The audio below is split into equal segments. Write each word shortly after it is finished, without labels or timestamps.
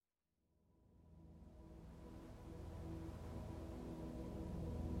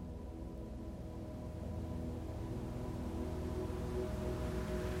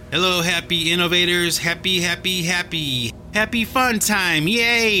Hello, happy innovators. Happy fun time.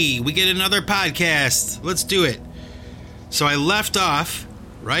 Yay! We get another podcast. Let's do it. So I left off,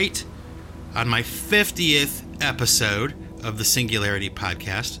 right, on my 50th episode of the Singularity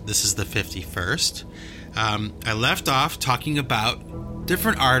Podcast. This is the 51st. I left off talking about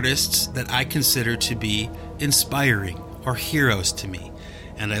different artists that I consider to be inspiring or heroes to me.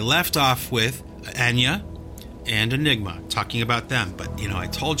 And I left off with Enya and Enigma, talking about them. But, I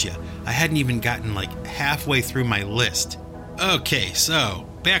told you, I hadn't even gotten halfway through my list. Okay, so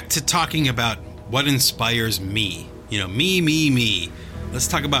back to talking about what inspires me. Me. Let's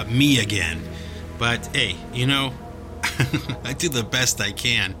talk about me again. But, hey, I do the best I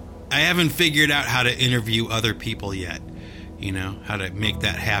can. I haven't figured out how to interview other people yet, how to make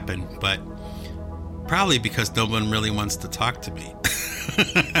that happen. But probably because no one really wants to talk to me.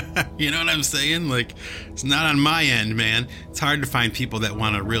 You know what I'm saying? It's not on my end, man. It's hard to find people that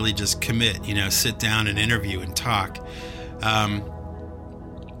want to really just commit, sit down and interview and talk.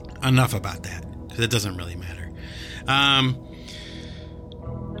 Enough about that, because it doesn't really matter.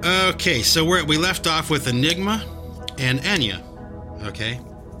 Okay, so we left off with Enigma and Enya. Okay,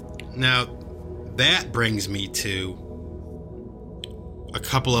 now that brings me to a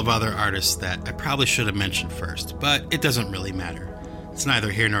couple of other artists that I probably should have mentioned first, but it doesn't really matter. It's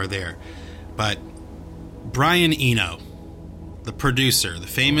neither here nor there. But Brian Eno, the producer, the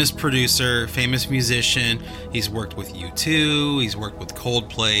famous producer, famous musician. He's worked with U2, he's worked with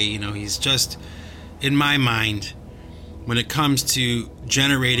Coldplay. He's just, in my mind, when it comes to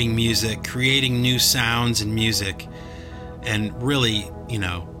generating music, creating new sounds and music, and really,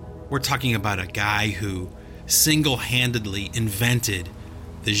 we're talking about a guy who single-handedly invented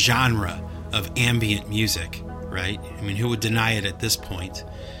the genre of ambient music, right? Who would deny it at this point?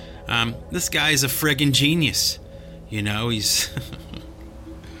 This guy's a friggin' genius. He's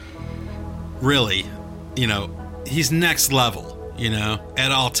really, he's next level,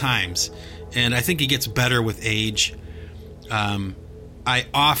 at all times. And I think he gets better with age. I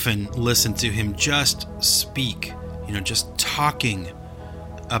often listen to him just speak, just talking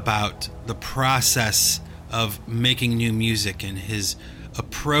about the process of making new music and his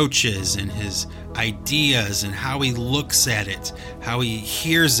approaches and his ideas and how he looks at it, how he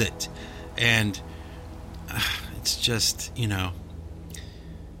hears it. And it's just,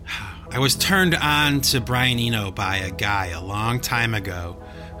 I was turned on to Brian Eno by a guy a long time ago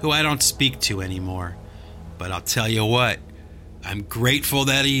who I don't speak to anymore. But I'll tell you what, I'm grateful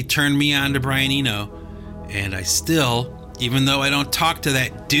that he turned me on to Brian Eno. And I still, even though I don't talk to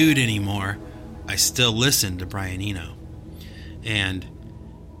that dude anymore, I still listen to Brian Eno. And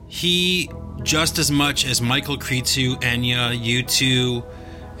he, just as much as Michael Cretu, Enya, U2,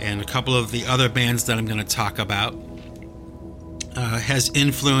 and a couple of the other bands that I'm going to talk about, has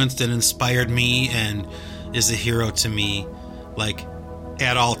influenced and inspired me and is a hero to me,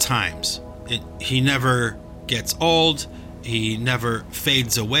 at all times. He never gets old. He never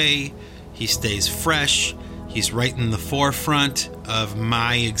fades away. He stays fresh. He's right in the forefront of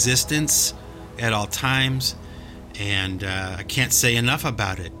my existence at all times. And I can't say enough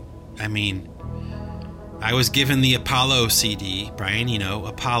about it. I was given the Apollo CD, Brian Eno,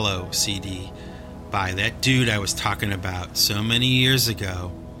 Apollo CD, by that dude I was talking about so many years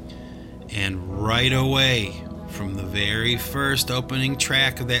ago. And right away, from the very first opening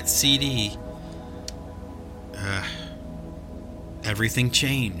track of that CD, everything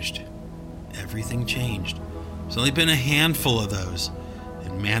changed. Everything changed. There's only been a handful of those.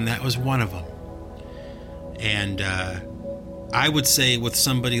 And man, that was one of them. And I would say with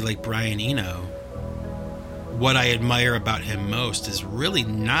somebody like Brian Eno, what I admire about him most is really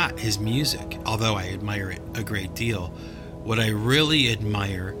not his music, although I admire it a great deal. What I really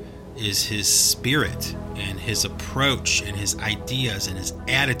admire is his spirit and his approach and his ideas and his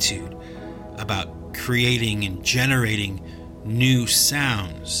attitude about creating and generating new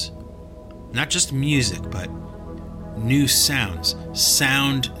sounds. Not just music, but new sounds.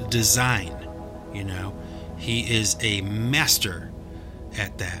 Sound design, He is a master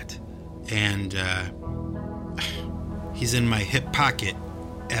at that. And he's in my hip pocket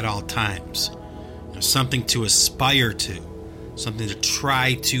at all times. Something to aspire to. Something to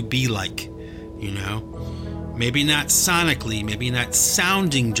try to be like, Maybe not sonically, maybe not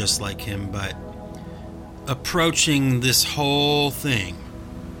sounding just like him, but approaching this whole thing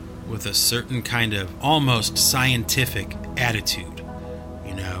with a certain kind of almost scientific attitude,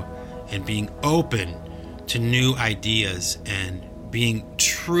 and being open to new ideas and being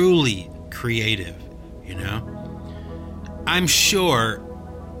truly creative, I'm sure,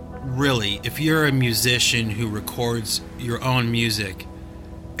 really, if you're a musician who records your own music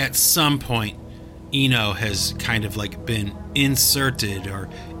at some point, Eno has kind of like been inserted or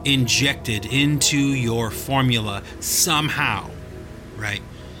injected into your formula somehow, right?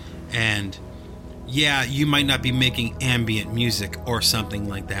 And yeah, you might not be making ambient music or something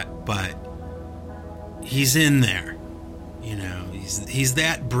like that, but he's in there. You know, he's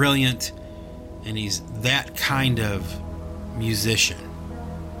that brilliant, and he's that kind of musician,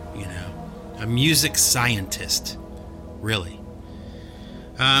 you know, a music scientist, really.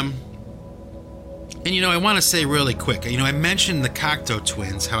 And, you know, I want to say really quick, you know, I mentioned the Cocteau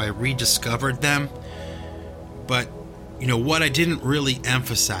Twins, how I rediscovered them, but, you know, what I didn't really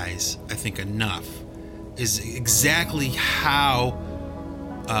emphasize, I think, enough is exactly how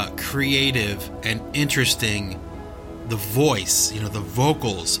creative and interesting the voice, you know, the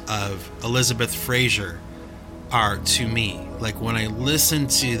vocals of Elizabeth Fraser are to me. Like, when I listen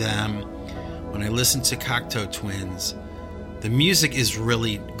to them, when I listen to Cocteau Twins, the music is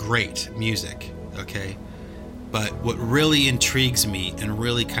really great music, okay? But what really intrigues me and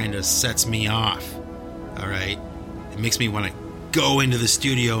really kind of sets me off, all right, it makes me want to go into the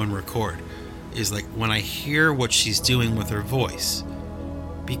studio and record, is like when I hear what she's doing with her voice.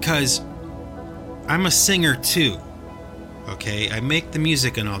 Because I'm a singer too, okay? I make the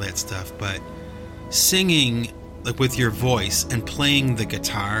music and all that stuff, but singing like with your voice and playing the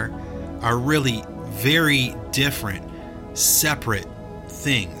guitar are really very different, separate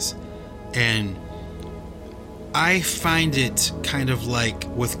things. And I find it kind of like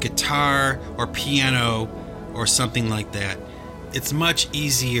with guitar or piano or something like that, it's much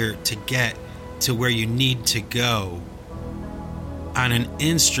easier to get to where you need to go on an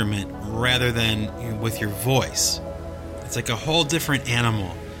instrument rather than with your voice. It's like a whole different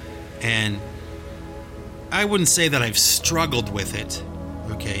animal. And I wouldn't say that I've struggled with it,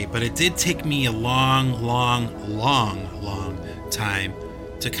 okay, but it did take me a long time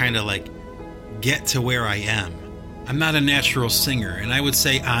to kind of like get to where I am. I'm not a natural singer, and I would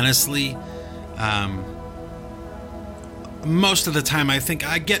say honestly, most of the time I think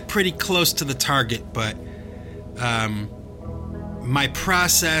I get pretty close to the target, but my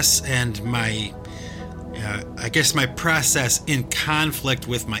process and my process in conflict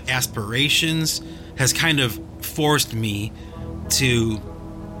with my aspirations has kind of forced me to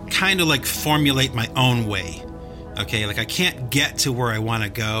kind of like formulate my own way. Okay, like I can't get to where I want to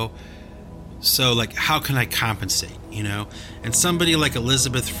go, so like how can I compensate, you know? And somebody like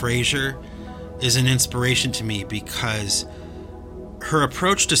Elizabeth Fraser is an inspiration to me because her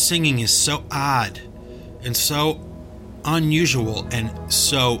approach to singing is so odd and so unusual and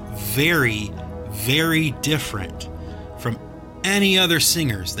so very, very different from any other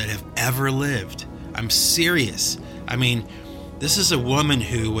singers that have ever lived. I'm serious. I mean, this is a woman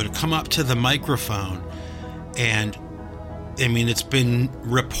who would come up to the microphone and, I mean, it's been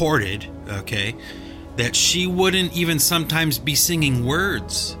reported, okay, that she wouldn't even sometimes be singing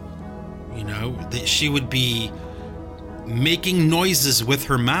words. You know, that she would be making noises with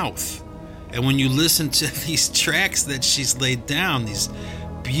her mouth. And when you listen to these tracks that she's laid down, these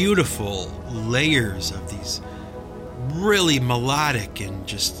beautiful layers of these really melodic and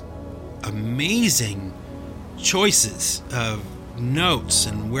just amazing choices of notes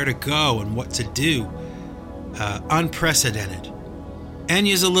and where to go and what to do, unprecedented.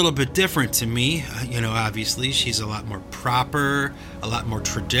 Enya's a little bit different to me, you know, obviously she's a lot more proper, a lot more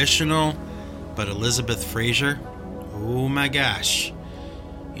traditional, but Elizabeth Fraser, oh my gosh,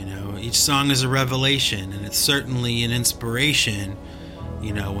 you know, each song is a revelation, and it's certainly an inspiration,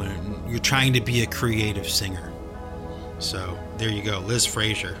 you know, when you're trying to be a creative singer. So there you go, Liz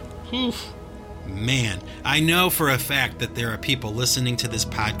Fraser. Whew. Man, I know for a fact that there are people listening to this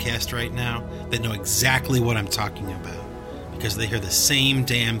podcast right now that know exactly what I'm talking about, because they hear the same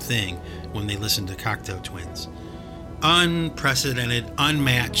damn thing when they listen to Cocteau Twins. Unprecedented,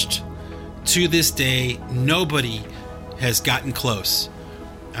 unmatched. To this day, nobody has gotten close.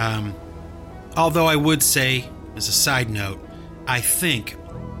 Although I would say, as a side note, I think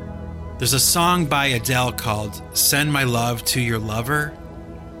there's a song by Adele called Send My Love to Your Lover.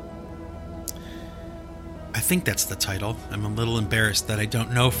 I think that's the title. I'm a little embarrassed that I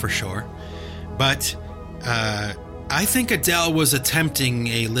don't know for sure. But I think Adele was attempting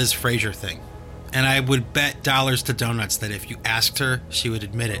a Liz Fraser thing. And I would bet dollars to donuts that if you asked her, she would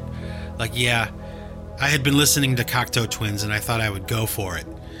admit it. Like, yeah, I had been listening to Cocteau Twins and I thought I would go for it.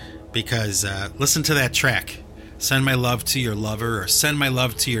 Because listen to that track. Send my love to your lover, or send my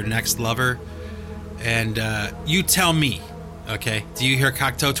love to your next lover. And you tell me, okay? Do you hear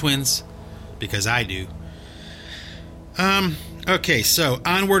Cocteau Twins? Because I do. Okay, so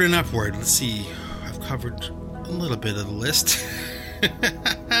onward and upward. Let's see. I've covered a little bit of the list.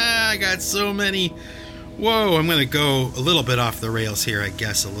 I got so many. Whoa, I'm going to go a little bit off the rails here, I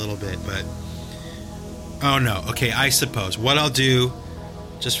guess, a little bit, but... Oh, no. Okay, I suppose. What I'll do,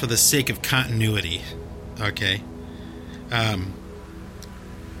 just for the sake of continuity, okay,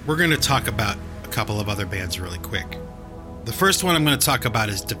 we're going to talk about a couple of other bands really quick. The first one I'm going to talk about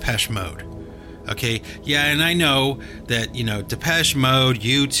is Depeche Mode. Okay, yeah, and I know that, Depeche Mode,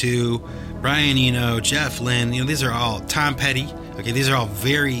 U2, Brian Eno, Jeff Lynne, these are all, Tom Petty, okay, these are all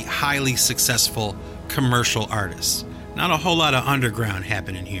very highly successful commercial artists. Not a whole lot of underground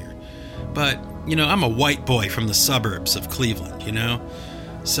happening here. But, I'm a white boy from the suburbs of Cleveland,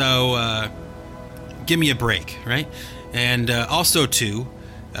 So, give me a break, right? And also, too,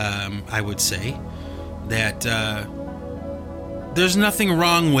 I would say that there's nothing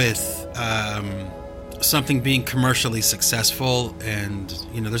wrong with something being commercially successful, and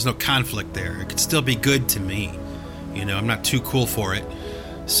there's no conflict there. It could still be good to me. I'm not too cool for it.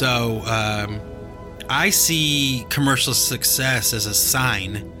 So I see commercial success as a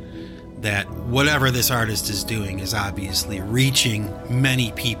sign that whatever this artist is doing is obviously reaching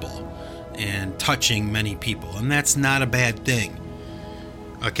many people and touching many people, and that's not a bad thing.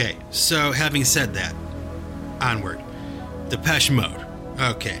 Okay, so having said that, onward. Depeche Mode.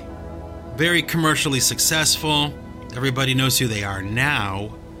 Okay. Very commercially successful. Everybody knows who they are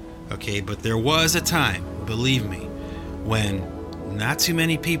now. Okay, but there was a time, believe me, when not too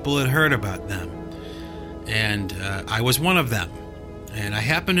many people had heard about them. And I was one of them. And I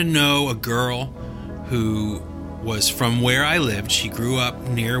happen to know a girl who was from where I lived. She grew up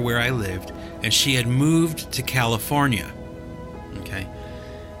near where I lived, and she had moved to California. Okay.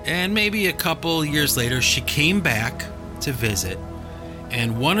 And maybe a couple years later, she came back to visit,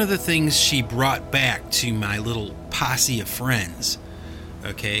 and one of the things she brought back to my little posse of friends,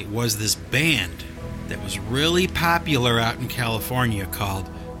 okay, was this band that was really popular out in California called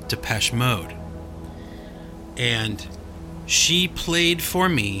Depeche Mode. And she played for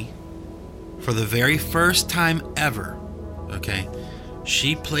me for the very first time ever, okay?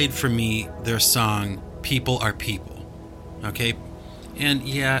 She played for me their song, People Are People, okay? And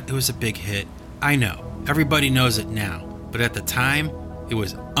yeah, it was a big hit. I know. Everybody knows it now. But at the time, it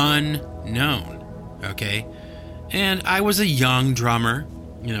was unknown, okay? And I was a young drummer,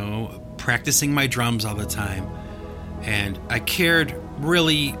 practicing my drums all the time. And I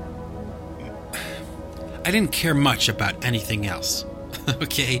didn't care much about anything else,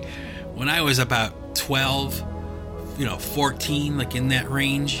 okay? When I was about 12, 14, like in that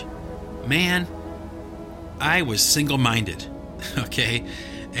range, man, I was single-minded, okay?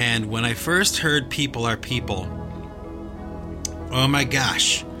 And when I first heard People Are People, oh my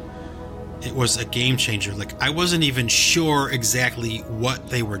gosh, it was a game changer. Like, I wasn't even sure exactly what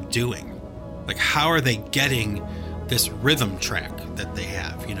they were doing. Like, how are they getting this rhythm track that they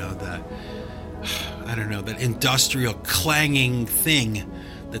have? That industrial clanging thing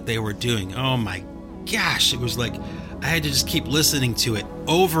that they were doing. Oh my gosh, it was like I had to just keep listening to it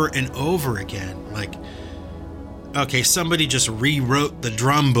over and over again. Like, okay, somebody just rewrote the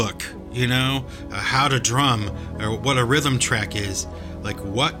drum book, how to drum or what a rhythm track is. Like,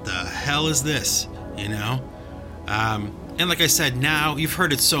 what the hell is this, And like I said, now you've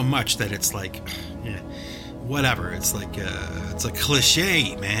heard it so much that it's like, whatever. It's like, it's a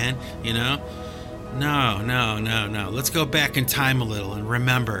cliche, man, No. Let's go back in time a little and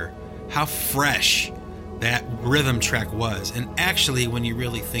remember how fresh that rhythm track was. And actually, when you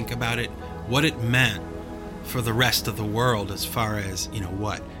really think about it, what it meant for the rest of the world as far as,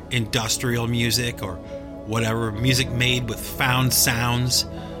 industrial music or whatever, music made with found sounds,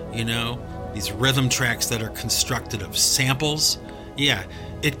 these rhythm tracks that are constructed of samples. Yeah,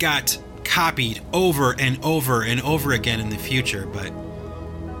 it got copied over and over and over again in the future, but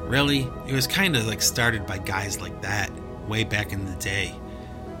really, it was kind of like started by guys like that way back in the day.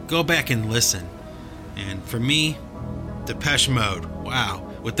 Go back and listen. And for me, Depeche Mode, wow,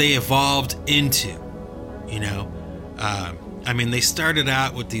 what they evolved into, they started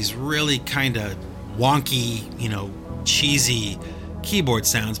out with these really kind of wonky, cheesy keyboard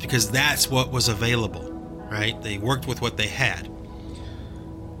sounds because that's what was available, right? They worked with what they had.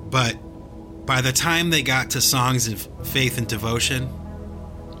 But by the time they got to Songs of Faith and Devotion,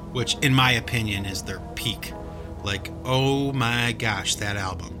 which in my opinion is their peak, like, oh my gosh, that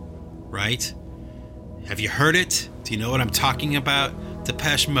album, right? Have you heard it? Do you know what I'm talking about?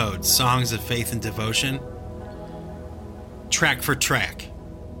 Depeche Mode, Songs of Faith and Devotion. Track for track.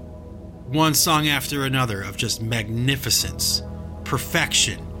 One song after another of just magnificence,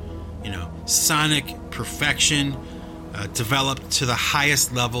 perfection, sonic perfection, developed to the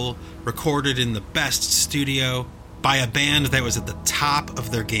highest level, recorded in the best studio. by a band that was at the top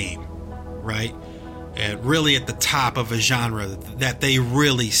of their game, right? And really at the top of a genre that they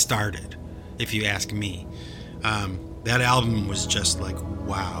really started, if you ask me. That album was just like,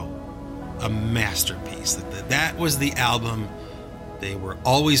 wow, a masterpiece. That was the album they were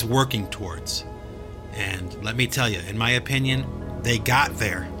always working towards. And let me tell you, in my opinion, they got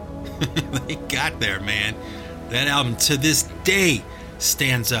there. They got there, man. That album to this day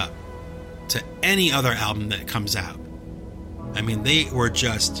stands up to any other album that comes out. I mean, they were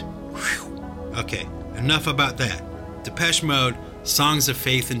just... Whew. Okay, enough about that. Depeche Mode, Songs of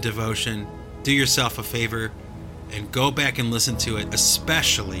Faith and Devotion. Do yourself a favor and go back and listen to it,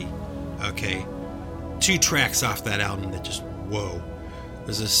 especially, okay, 2 tracks off that album that just, whoa.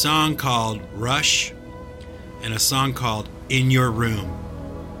 There's a song called Rush and a song called In Your Room.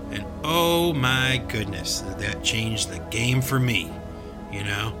 And oh my goodness, that changed the game for me, you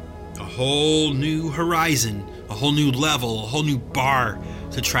know? A whole new horizon, a whole new level, a whole new bar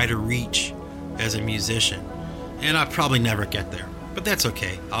to try to reach as a musician. And I'll probably never get there, but that's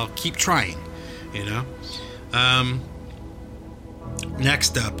okay. I'll keep trying, you know?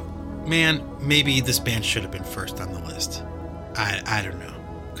 Next up, man, maybe this band should have been first on the list. I don't know,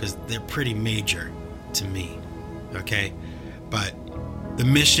 because they're pretty major to me, okay? But The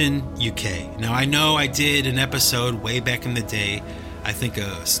Mission UK. Now, I know I did an episode way back in the day, I think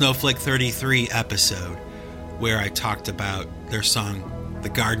a Snowflake 33 episode, where I talked about their song, The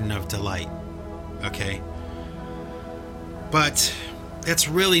Garden of Delight, okay? But that's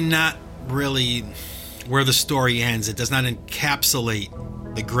really not really where the story ends. It does not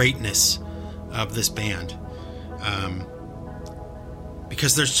encapsulate the greatness of this band.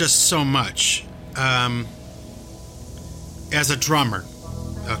 Because there's just so much. As a drummer,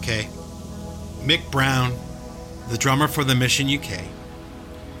 okay, Mick Brown, the drummer for The Mission UK,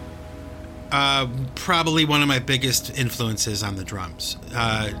 probably one of my biggest influences on the drums.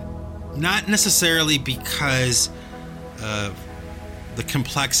 Not necessarily because of the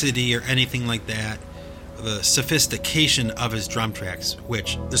complexity or anything like that, the sophistication of his drum tracks,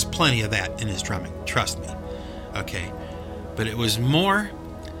 which there's plenty of that in his drumming, trust me, okay? But it was more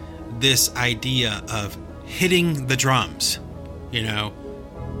this idea of hitting the drums, you know,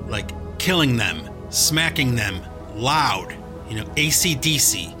 like killing them, smacking them loud, you know,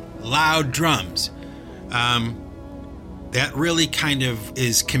 AC/DC, loud drums. That really kind of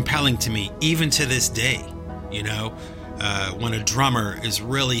is compelling to me, even to this day, you know, when a drummer is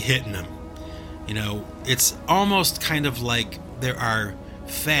really hitting them. You know, it's almost kind of like there are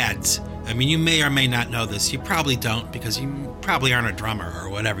fads. I mean, you may or may not know this. You probably don't, because you probably aren't a drummer or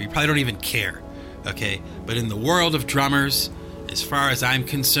whatever. You probably don't even care, okay? But in the world of drummers, as far as I'm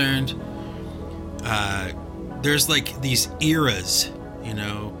concerned, there's like these eras, you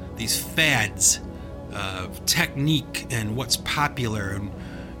know, these fads of technique and what's popular and,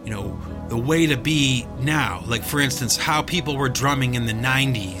 you know, the way to be now. Like, for instance, how people were drumming in the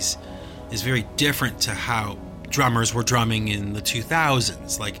 90s is very different to how drummers were drumming in the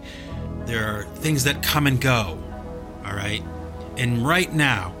 2000s. Like, there are things that come and go, all right? And right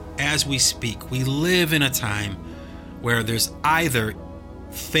now, as we speak, we live in a time where there's either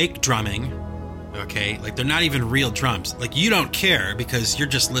fake drumming, okay? Like, they're not even real drums. Like, you don't care because you're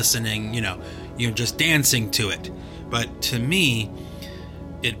just listening, you know, you're just dancing to it. But to me,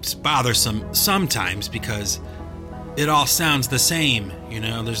 it's bothersome sometimes because it all sounds the same, you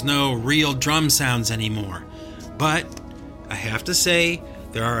know? There's no real drum sounds anymore. But I have to say,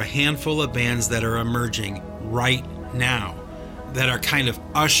 there are a handful of bands that are emerging right now that are kind of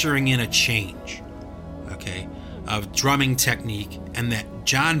ushering in a change, okay, of drumming technique, and that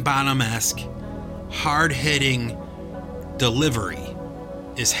John Bonham-esque, hard-hitting delivery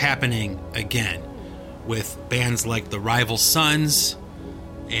is happening again with bands like the Rival Sons,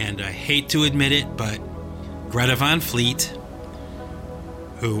 and I hate to admit it, but Greta Van Fleet,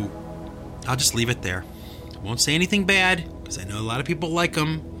 who, I'll just leave it there. Won't say anything bad, because I know a lot of people like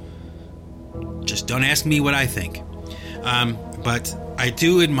them. Just don't ask me what I think. But I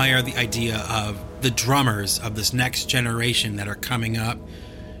do admire the idea of the drummers of this next generation that are coming up,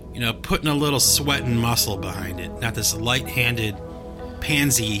 you know, putting a little sweat and muscle behind it. Not this light-handed,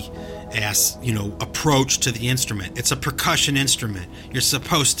 pansy-ass, you know, approach to the instrument. It's a percussion instrument. You're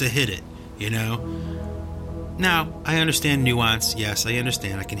supposed to hit it, you know? Now, I understand nuance. Yes, I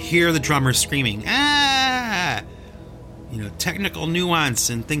understand. I can hear the drummers screaming, ah! You know, technical nuance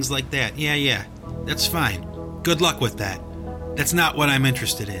and things like that. Yeah, that's fine. Good luck with that. That's not what I'm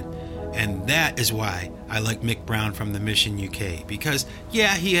interested in. And that is why I like Mick Brown from The Mission UK. Because,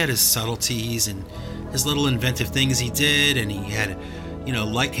 yeah, he had his subtleties and his little inventive things he did. And he had,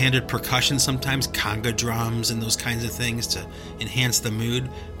 light-handed percussion sometimes, conga drums and those kinds of things to enhance the mood.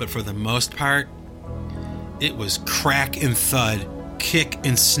 But for the most part, it was crack and thud, kick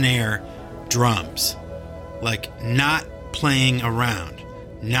and snare drums. Like, not playing around,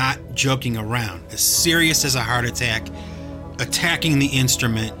 not joking around. As serious as a heart attack, attacking the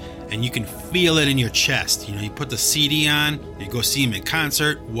instrument, and you can feel it in your chest. You put the CD on, you go see him in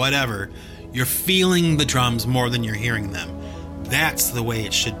concert, whatever. You're feeling the drums more than you're hearing them. That's the way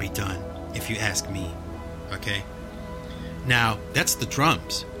it should be done, if you ask me. Okay? Now, that's the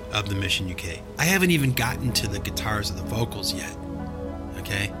drums of the Mission UK. I haven't even gotten to the guitars or the vocals yet.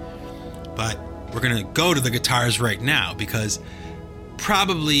 Okay? But we're going to go to the guitars right now, because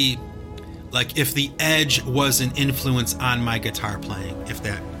probably, like, if the Edge was an influence on my guitar playing, if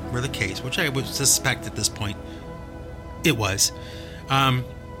that were the case, which I would suspect at this point it was,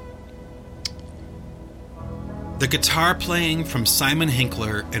 the guitar playing from Simon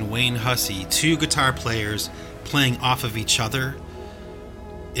Hinkler and Wayne Hussey, two guitar players playing off of each other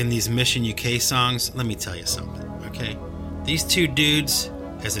in these Mission UK songs, let me tell you something, okay? These two dudes,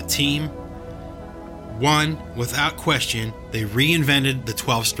 as a team, one, without question, they reinvented the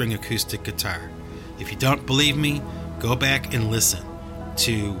 12-string acoustic guitar. If you don't believe me, go back and listen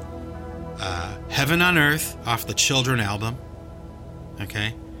to Heaven on Earth off the Children album,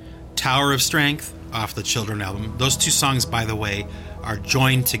 okay? Tower of Strength off the Children album. Those two songs, by the way, are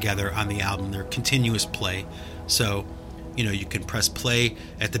joined together on the album. They're continuous play. So, you can press play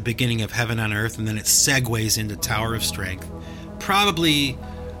at the beginning of Heaven on Earth, and then it segues into Tower of Strength. Probably,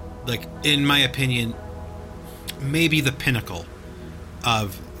 like, in my opinion, maybe the pinnacle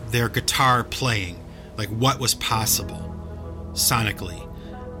of their guitar playing, like what was possible sonically.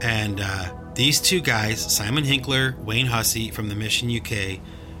 And these two guys, Simon Hinkler, Wayne Hussey from the Mission UK,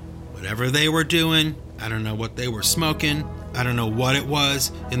 whatever they were doing, I don't know what they were smoking, I don't know what it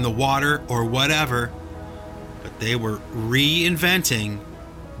was in the water or whatever, but they were reinventing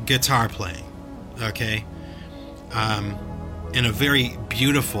guitar playing, okay? In a very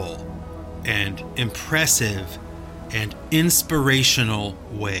beautiful and impressive and inspirational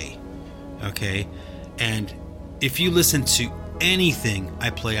way, okay? And if you listen to anything I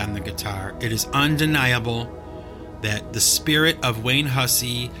play on the guitar, it is undeniable that the spirit of Wayne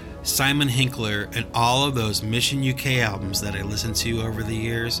Hussey, Simon Hinkler, and all of those Mission UK albums that I listened to over the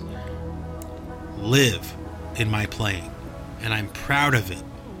years live in my playing. And I'm proud of it.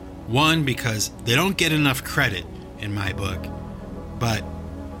 One, because they don't get enough credit in my book, but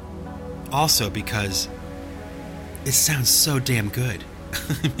also because it sounds so damn good.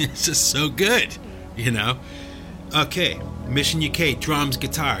 It's just so good, Okay, Mission UK, drums,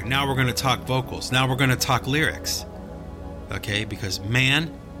 guitar. Now we're going to talk vocals. Now we're going to talk lyrics. Okay, because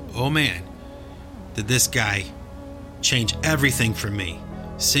man, oh man, did this guy change everything for me.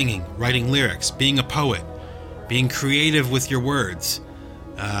 Singing, writing lyrics, being a poet, being creative with your words.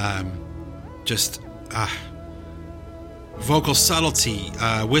 Vocal subtlety,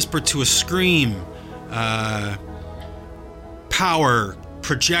 whisper to a scream, power,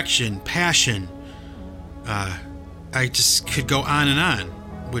 projection, passion. I just could go on and on,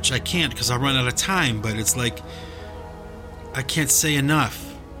 which I can't because I'll run out of time, but it's like I can't say enough.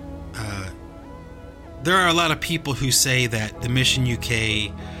 There are a lot of people who say that the Mission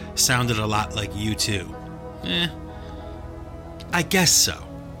UK sounded a lot like U2. I guess so.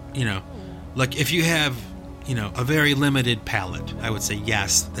 Like if you have, a very limited palette, I would say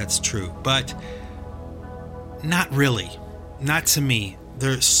yes, that's true. But not really. Not to me.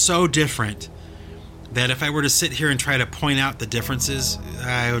 They're so different that if I were to sit here and try to point out the differences,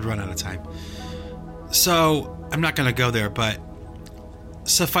 I would run out of time. So I'm not going to go there, but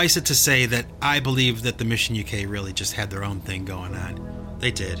suffice it to say that I believe that the Mission UK really just had their own thing going on.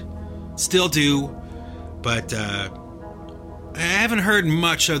 They did. Still do, but I haven't heard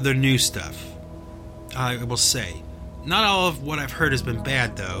much of their new stuff, I will say. Not all of what I've heard has been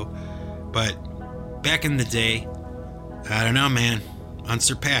bad, though, but back in the day, I don't know, man,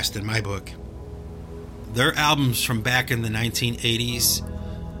 unsurpassed in my book. Their albums from back in the 1980s,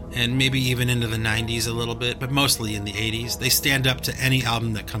 and maybe even into the 90s a little bit, but mostly in the 80s, they stand up to any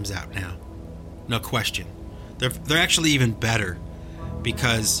album that comes out now. No question. They're actually even better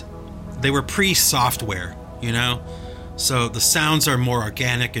because they were pre-software, So the sounds are more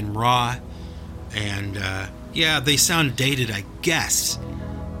organic and raw, and they sound dated, I guess,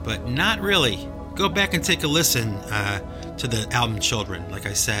 but not really. Go back and take a listen to the album Children, like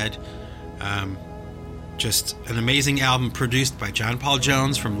I said. Just an amazing album produced by John Paul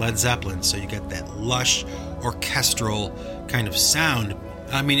Jones from Led Zeppelin, so you get that lush, orchestral kind of sound.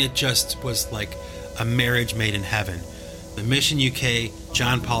 I mean, it just was like a marriage made in heaven. the Mission UK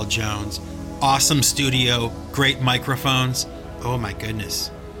John Paul Jones. Awesome studio, great microphones. Oh my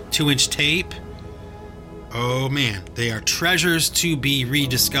goodness. 2-inch tape. Oh man, they are treasures to be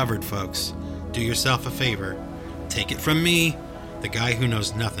rediscovered, folks. Do yourself a favor. Take it from me, the guy who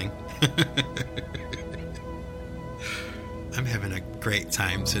knows nothing. I'm having a great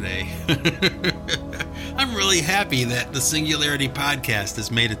time today. I'm really happy that the Singularity Podcast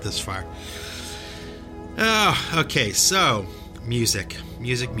has made it this far. Oh, okay, so music.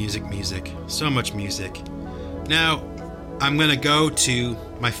 So much music. Now, I'm going to go to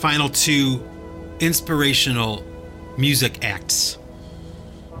my final 2 inspirational music acts.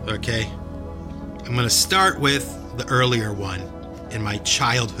 Okay? I'm going to start with the earlier one in my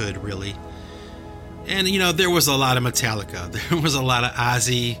childhood, really. And, there was a lot of Metallica. There was a lot of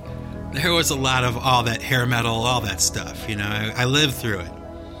Ozzy. There was a lot of all that hair metal, all that stuff. I lived through it.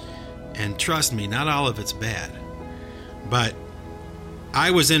 And trust me, not all of it's bad. But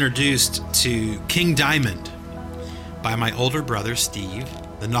I was introduced to King Diamond by my older brother, Steve,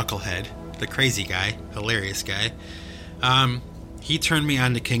 the knucklehead, the crazy guy, hilarious guy. He turned me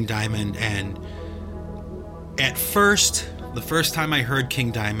on to King Diamond, and at first, the first time I heard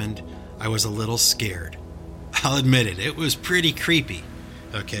King Diamond, I was a little scared. I'll admit it. It was pretty creepy,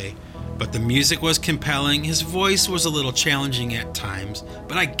 okay? But the music was compelling. His voice was a little challenging at times,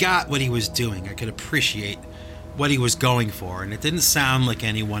 but I got what he was doing. I could appreciate what he was going for, and it didn't sound like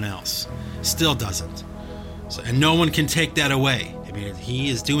anyone else. Still doesn't. So, and no one can take that away. I mean, he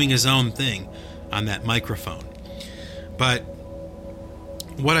is doing his own thing on that microphone. But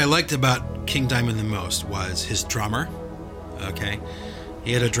what I liked about King Diamond the most was his drummer, okay?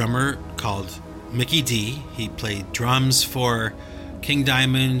 He had a drummer called Mickey D. He played drums for King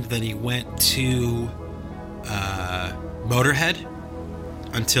Diamond. Then he went to Motorhead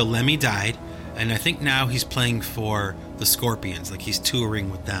until Lemmy died. And I think now he's playing for the Scorpions. Like, he's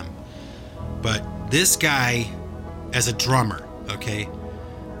touring with them. But this guy, as a drummer, okay,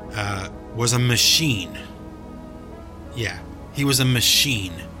 was a machine. Yeah, he was a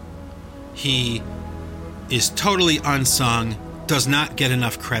machine. He is totally unsung, does not get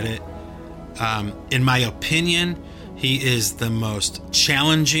enough credit. In my opinion, he is the most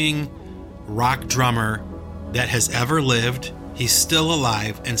challenging rock drummer that has ever lived. He's still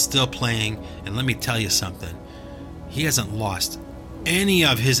alive and still playing. And let me tell you something. He hasn't lost any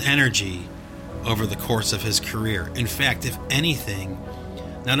of his energy over the course of his career. In fact, if anything,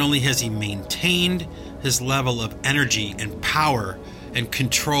 not only has he maintained his level of energy and power and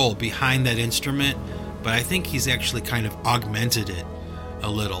control behind that instrument, but I think he's actually kind of augmented it a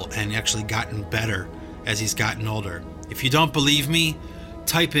little and actually gotten better as he's gotten older. If you don't believe me,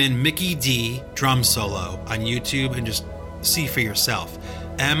 type in Mickey D drum solo on YouTube and just see for yourself.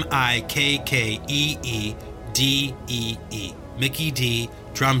 Mickkeeedee. Mickey D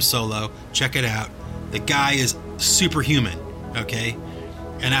drum solo. Check it out. The guy is superhuman, okay?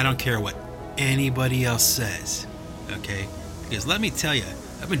 And I don't care what anybody else says, okay? Because let me tell you,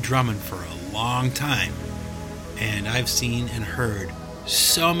 I've been drumming for a long time, and I've seen and heard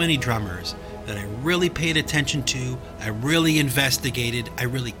so many drummers that I really paid attention to, I really investigated, I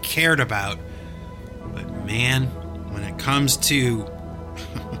really cared about. But man, when it comes to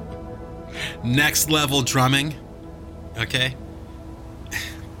next level drumming, okay,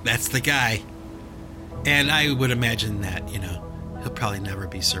 that's the guy. And I would imagine that, he'll probably never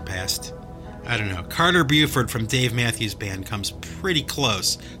be surpassed. I don't know. Carter Buford from Dave Matthews Band comes pretty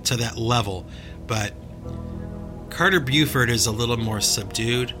close to that level, but Carter Buford is a little more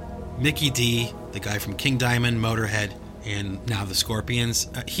subdued. Mickey D, the guy from King Diamond, Motorhead, and now the Scorpions,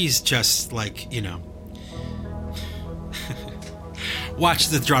 he's just like, watch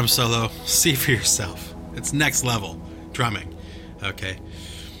the drum solo, see for yourself. It's next level drumming, okay?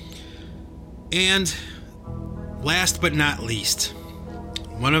 And last but not least,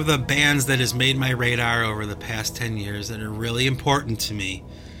 one of the bands that has made my radar over the past 10 years that are really important to me,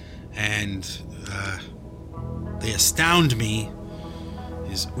 and they astound me,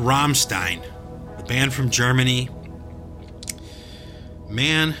 is Rammstein, the band from Germany.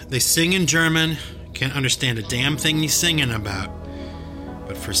 Man, they sing in German, can't understand a damn thing he's singing about,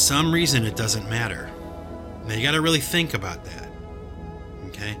 but for some reason it doesn't matter. Now you gotta really think about that,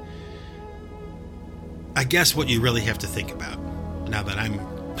 okay? I guess what you really have to think about, now that I'm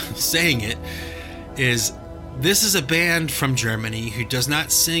saying it, is this is a band from Germany who does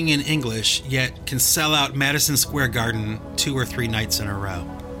not sing in English, yet can sell out Madison Square Garden 2 or 3 nights in a row.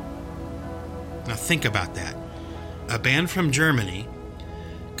 Now think about that. A band from Germany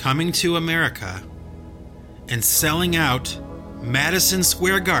coming to America and selling out Madison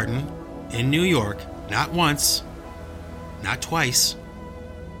Square Garden in New York, not once, not twice,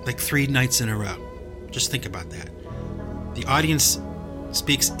 like 3 nights in a row. Just think about that. The audience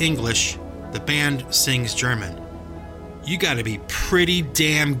speaks English, the band sings German. You got to be pretty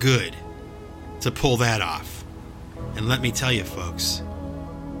damn good to pull that off. And let me tell you, folks,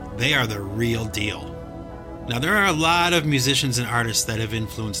 they are the real deal. Now, there are a lot of musicians and artists that have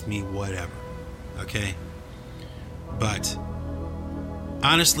influenced me, whatever, okay? But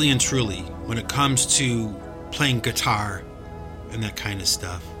honestly and truly, when it comes to playing guitar and that kind of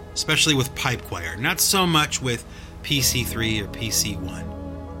stuff, especially with pipe choir, not so much with PC3 or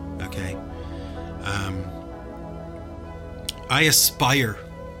PC1, okay? I aspire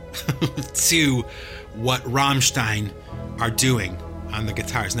to what Rammstein are doing on the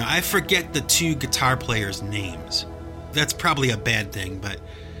guitars. Now, I forget the 2 guitar players' names. That's probably a bad thing, but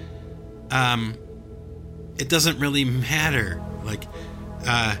it doesn't really matter. Like,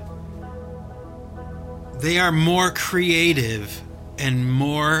 they are more creative and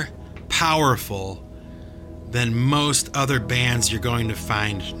more powerful than most other bands you're going to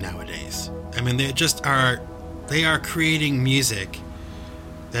find nowadays. I mean, they are creating music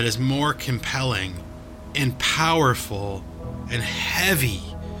that is more compelling and powerful and heavy.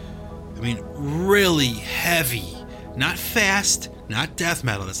 I mean, really heavy. Not fast, not death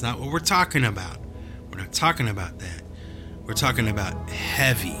metal. That's not what we're talking about. We're not talking about that. We're talking about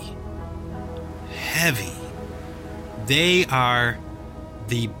heavy. Heavy. They are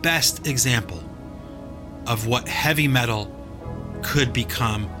the best example of what heavy metal could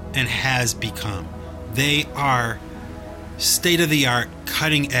become and has become. They are state-of-the-art,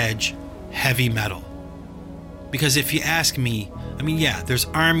 cutting-edge heavy metal. Because if you ask me, I mean, yeah, there's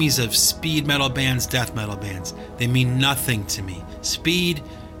armies of speed metal bands, death metal bands. They mean nothing to me. Speed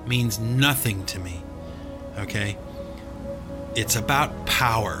means nothing to me. Okay? It's about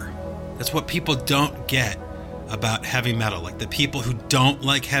power. That's what people don't get about heavy metal. Like the people who don't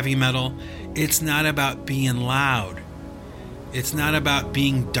like heavy metal, it's not about being loud. It's not about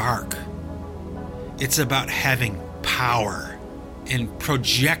being dark. It's about having power and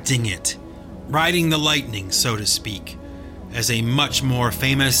projecting it, riding the lightning, so to speak, as a much more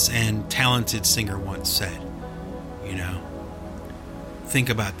famous and talented singer once said. You know? Think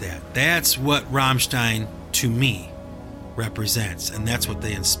about that. That's what Rammstein, to me, represents, and that's what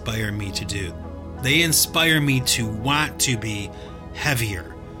they inspire me to do. They inspire me to want to be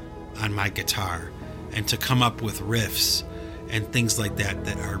heavier on my guitar and to come up with riffs and things like that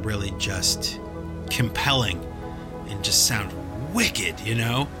that are really just compelling and just sound wicked, you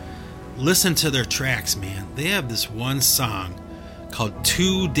know? Listen to their tracks, man. They have this one song called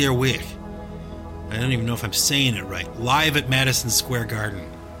To Der Weg. I don't even know if I'm saying it right. Live at Madison Square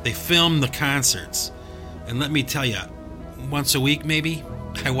Garden. They film the concerts. And let me tell you, once a week maybe,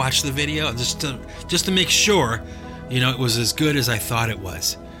 I watch the video just to make sure, you know, it was as good as I thought it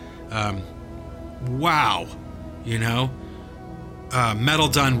was. Wow. You know? Metal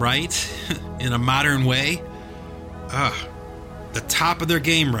done right in a modern way. The top of their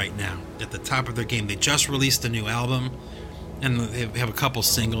game right now. At the top of their game. They just released a new album, and they have a couple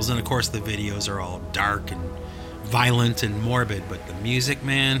singles, and of course the videos are all dark and violent and morbid, but the music,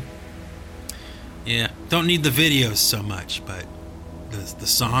 man, yeah, don't need the videos so much, but the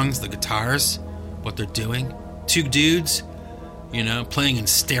songs, the guitars, what they're doing. 2 dudes, you know, playing in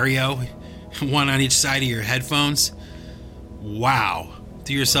stereo, one on each side of your headphones. Wow.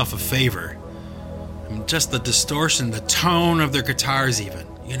 Do yourself a favor. I mean, just the distortion, the tone of their guitars even,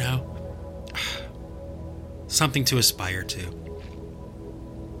 you know? Something to aspire to.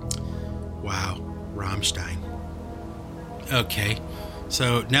 Wow. Rammstein. Okay.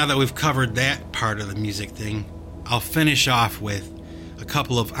 So now that we've covered that part of the music thing, I'll finish off with a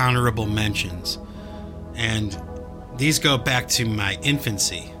couple of honorable mentions. And these go back to my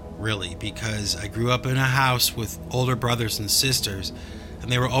infancy, really, because I grew up in a house with older brothers and sisters,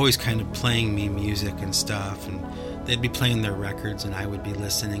 and they were always kind of playing me music and stuff, and they'd be playing their records, and I would be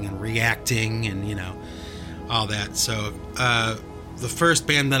listening and reacting, and, you know, all that. So the first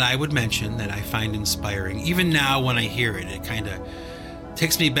band that I would mention that I find inspiring, even now when I hear it, it kind of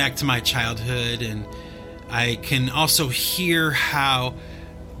takes me back to my childhood, and I can also hear how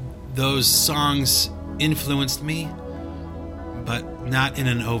those songs influenced me, but not in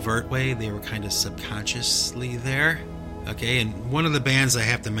an overt way. They were kind of subconsciously there. Okay, and one of the bands I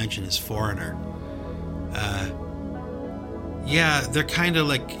have to mention is Foreigner. Yeah, they're kind of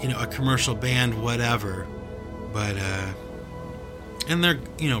like, you know, a commercial band, whatever, but and they're,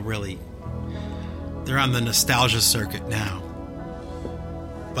 you know, really, they're on the nostalgia circuit now.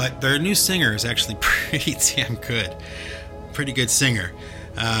 But their new singer is actually pretty damn good. Pretty good singer.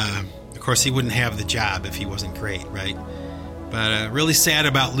 Of course, he wouldn't have the job if he wasn't great, right? But really sad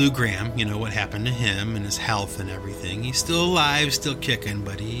about Lou Gramm, what happened to him and his health and everything. He's still alive, still kicking,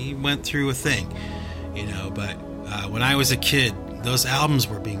 but he went through a thing, But when I was a kid, those albums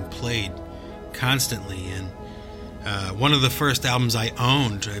were being played constantly. And one of the first albums I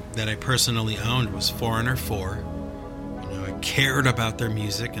owned, that I personally owned, was Foreigner 4. I cared about their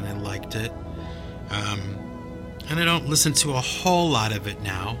music and I liked it. And I don't listen to a whole lot of it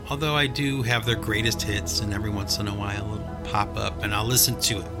now, although I do have their greatest hits, and every once in a while it'll pop up and I'll listen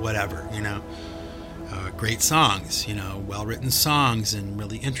to it, whatever, great songs, well-written songs and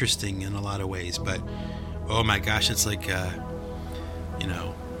really interesting in a lot of ways. But, oh my gosh, it's like,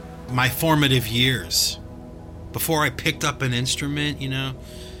 my formative years. Before I picked up an instrument,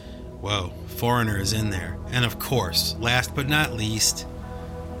 whoa, Foreigner is in there. And of course, last but not least,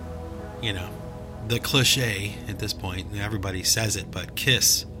 the cliche at this point, everybody says it, but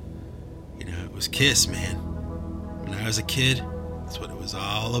Kiss. It was Kiss, man. When I was a kid, that's what it was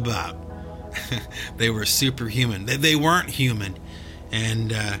all about. They were superhuman. They weren't human.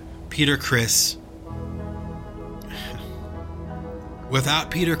 And Peter Criss.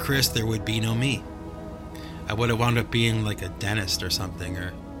 Without Peter Criss, there would be no me. I would have wound up being like a dentist or something,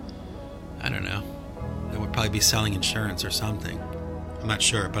 or I don't know. I would probably be selling insurance or something. I'm not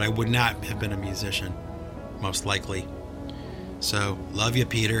sure, but I would not have been a musician, most likely. So, love you,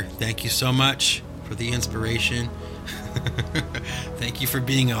 Peter. Thank you so much for the inspiration. Thank you for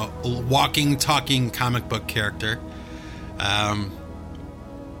being a walking, talking comic book character.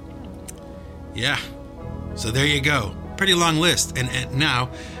 Yeah. So there you go. Pretty long list. And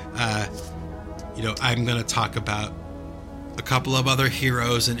now, I'm going to talk about a couple of other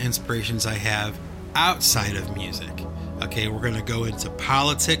heroes and inspirations I have outside of music. Okay, we're going to go into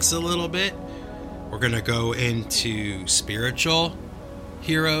politics a little bit. We're going to go into spiritual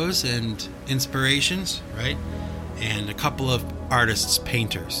heroes and inspirations, right? And a couple of artists,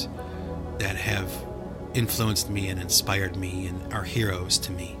 painters that have influenced me and inspired me and are heroes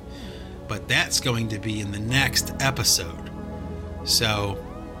to me. But that's going to be in the next episode. So,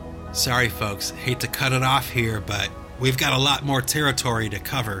 sorry folks, hate to cut it off here, but we've got a lot more territory to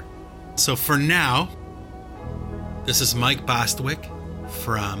cover. So for now, this is Mike Bostwick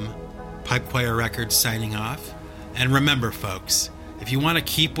from Pipe Choir Records signing off. And remember, folks, if you want to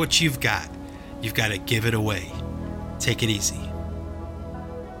keep what you've got to give it away. Take it easy.